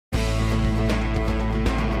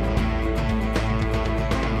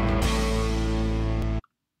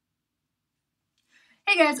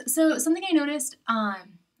Hey guys, so something I noticed, I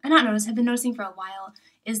not noticed, have been noticing for a while,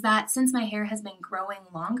 is that since my hair has been growing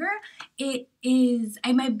longer,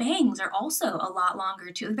 my bangs are also a lot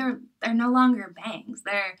longer too. They're no longer bangs.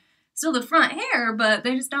 They're still the front hair, but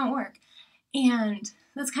they just don't work. And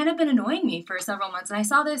that's kind of been annoying me for several months. And I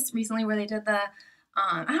saw this recently where they did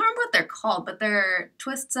I don't remember what they're called, but they're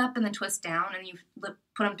twists up and then twists down, and you put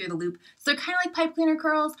them through the loop. So they're kind of like pipe cleaner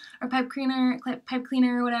curls or pipe cleaner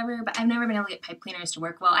or whatever. But I've never been able to get pipe cleaners to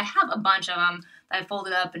work well. I have a bunch of them that I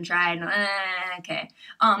folded up and tried. And, okay.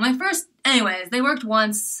 Anyways, they worked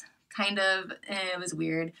once, kind of. It was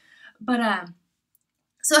weird, but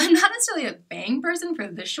so I'm not necessarily a bang person for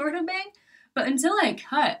this short of bang. But until I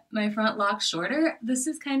cut my front locks shorter, this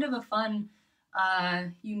is kind of a fun,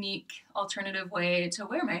 unique alternative way to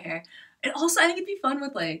wear my hair. It also, I think it'd be fun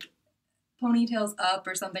with like ponytails up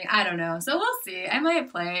or something. I don't know. So we'll see. I might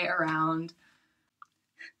play around.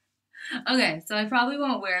 Okay, so I probably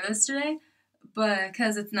won't wear this today, but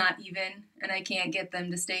because it's not even and I can't get them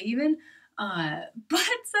to stay even. But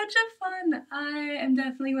it's such a fun. I am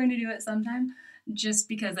definitely going to do it sometime just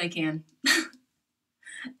because I can.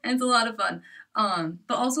 And it's a lot of fun.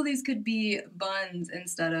 But also these could be buns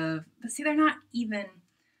instead of, but see, they're not even.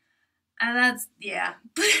 Yeah.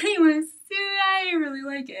 But anyways, see, I really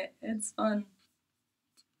like it. It's fun.